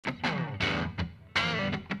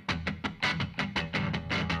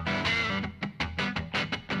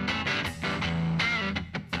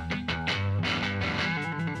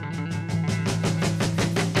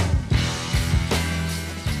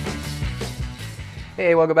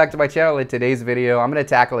Hey, welcome back to my channel. In today's video, I'm going to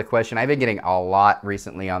tackle a question I've been getting a lot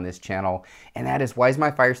recently on this channel, and that is, why is my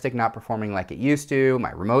Fire Stick not performing like it used to? My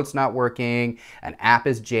remote's not working, an app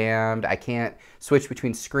is jammed, I can't switch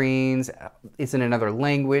between screens, it's in another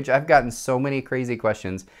language. I've gotten so many crazy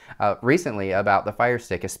questions recently about the Fire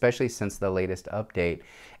Stick, especially since the latest update.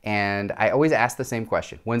 And I always ask the same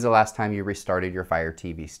question: when's the last time you restarted your Fire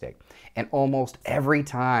TV stick? And almost every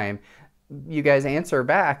time you guys answer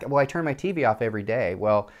back, well, I turn my TV off every day.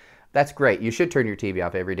 Well, that's great. You should turn your TV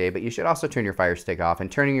off every day, but you should also turn your Fire Stick off. And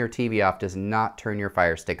turning your TV off does not turn your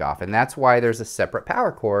Fire Stick off. And that's why there's a separate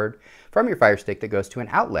power cord from your Fire Stick that goes to an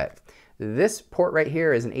outlet. This port right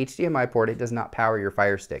here is an HDMI port. It does not power your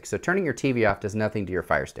Fire Stick. So turning your TV off does nothing to your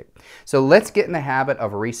Fire Stick. So let's get in the habit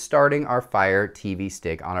of restarting our Fire TV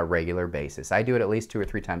stick on a regular basis. I do it at least 2 or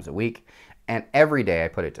 3 times a week, and every day I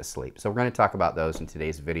put it to sleep. So we're going to talk about those in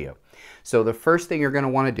today's video. So the first thing you're going to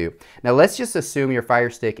want to do, now let's just assume your Fire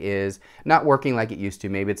Stick is not working like it used to.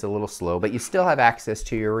 Maybe it's a little slow, but you still have access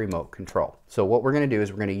to your remote control. So what we're going to do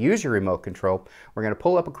is we're going to use your remote control. We're going to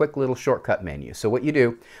pull up a quick little shortcut menu. So what you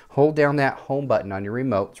do, hold down that home button on your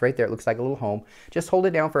remote. It's right there. It looks like a little home. Just hold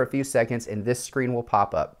it down for a few seconds and this screen will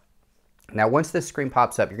pop up. Now, once this screen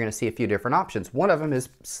pops up, you're going to see a few different options. One of them is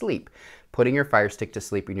sleep. Putting your Fire Stick to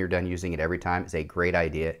sleep when you're done using it every time is a great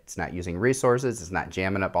idea. It's not using resources. It's not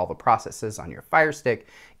jamming up all the processes on your Fire Stick,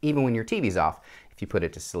 even when your TV's off, if you put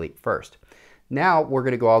it to sleep first. Now, we're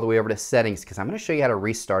going to go all the way over to settings because I'm going to show you how to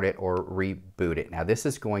restart it or reboot it. Now, this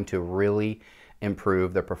is going to really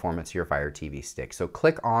improve the performance of your Fire TV stick. So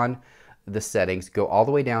click on the settings, go all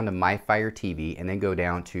the way down to My Fire TV, and then go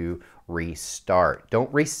down to Restart.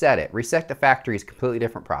 Don't reset it. Reset the factory is a completely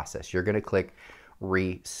different process. You're going to click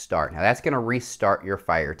Restart. Now that's going to restart your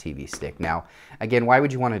Fire TV stick. Now, again, why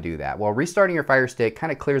would you want to do that? Well, restarting your Fire Stick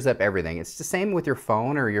kind of clears up everything. It's the same with your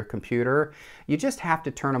phone or your computer. You just have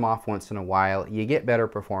to turn them off once in a while. You get better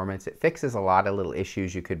performance. It fixes a lot of little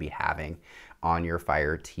issues you could be having on your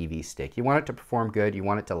Fire TV stick. You want it to perform good. You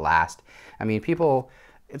want it to last. I mean,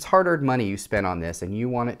 it's hard-earned money you spend on this and you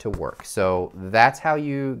want it to work. So that's how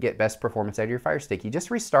you get best performance out of your Fire Stick. You just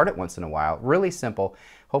restart it once in a while. Really simple.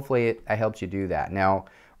 Hopefully I helped you do that. Now,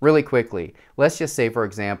 really quickly, let's just say, for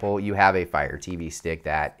example, you have a Fire TV stick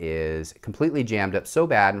that is completely jammed up so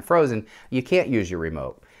bad and frozen, you can't use your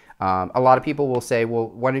remote. A lot of people will say, well,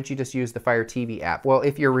 why don't you just use the Fire TV app? Well,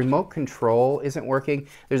 if your remote control isn't working,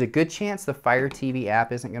 there's a good chance the Fire TV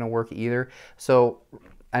app isn't going to work either. So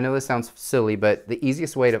I know this sounds silly, but the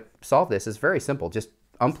easiest way to solve this is very simple. Just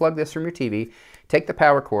unplug this from your TV, take the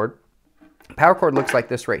power cord. Power cord looks like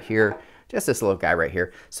this right here, just this little guy right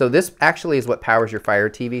here. So this actually is what powers your Fire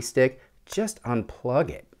TV stick. Just unplug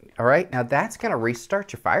it, all right? Now that's gonna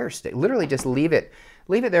restart your Fire Stick. Literally just leave it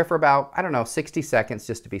there for about, I don't know, 60 seconds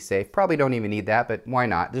just to be safe. Probably don't even need that, but why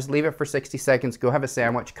not? Just leave it for 60 seconds, go have a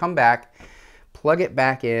sandwich, come back, plug it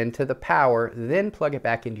back into the power, then plug it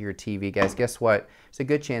back into your TV. Guys, guess what? There's a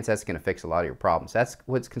good chance that's going to fix a lot of your problems. That's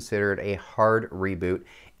what's considered a hard reboot,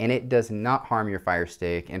 and it does not harm your Fire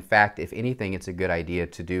Stick. In fact, if anything, it's a good idea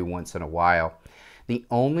to do once in a while. The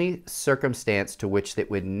only circumstance to which that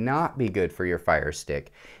would not be good for your Fire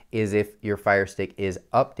Stick is if your Fire Stick is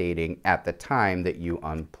updating at the time that you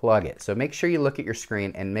unplug it. So make sure you look at your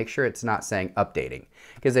screen and make sure it's not saying updating.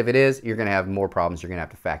 Because if it is, you're going to have more problems. You're going to have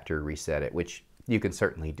to factory reset it, which you can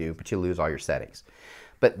certainly do, but you lose all your settings.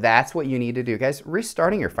 But that's what you need to do. Guys,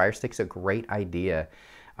 restarting your Fire Stick is a great idea.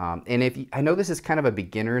 And I know this is kind of a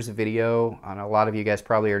beginner's video, and a lot of you guys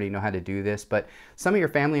probably already know how to do this, but some of your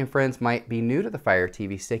family and friends might be new to the Fire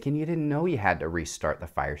TV stick and you didn't know you had to restart the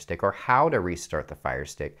Fire Stick or how to restart the Fire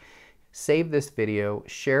Stick. Save this video,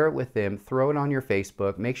 share it with them, throw it on your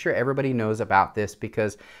Facebook, make sure everybody knows about this,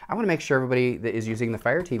 because I want to make sure everybody that is using the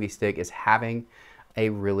Fire TV stick is having a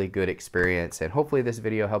really good experience. And hopefully this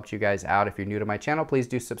video helped you guys out. If you're new to my channel, please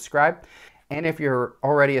do subscribe. And if you're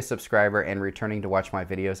already a subscriber and returning to watch my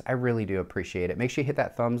videos, I really do appreciate it. Make sure you hit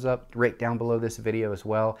that thumbs up right down below this video as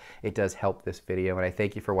well. It does help this video, and I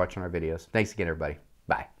thank you for watching our videos. Thanks again, everybody.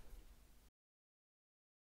 Bye.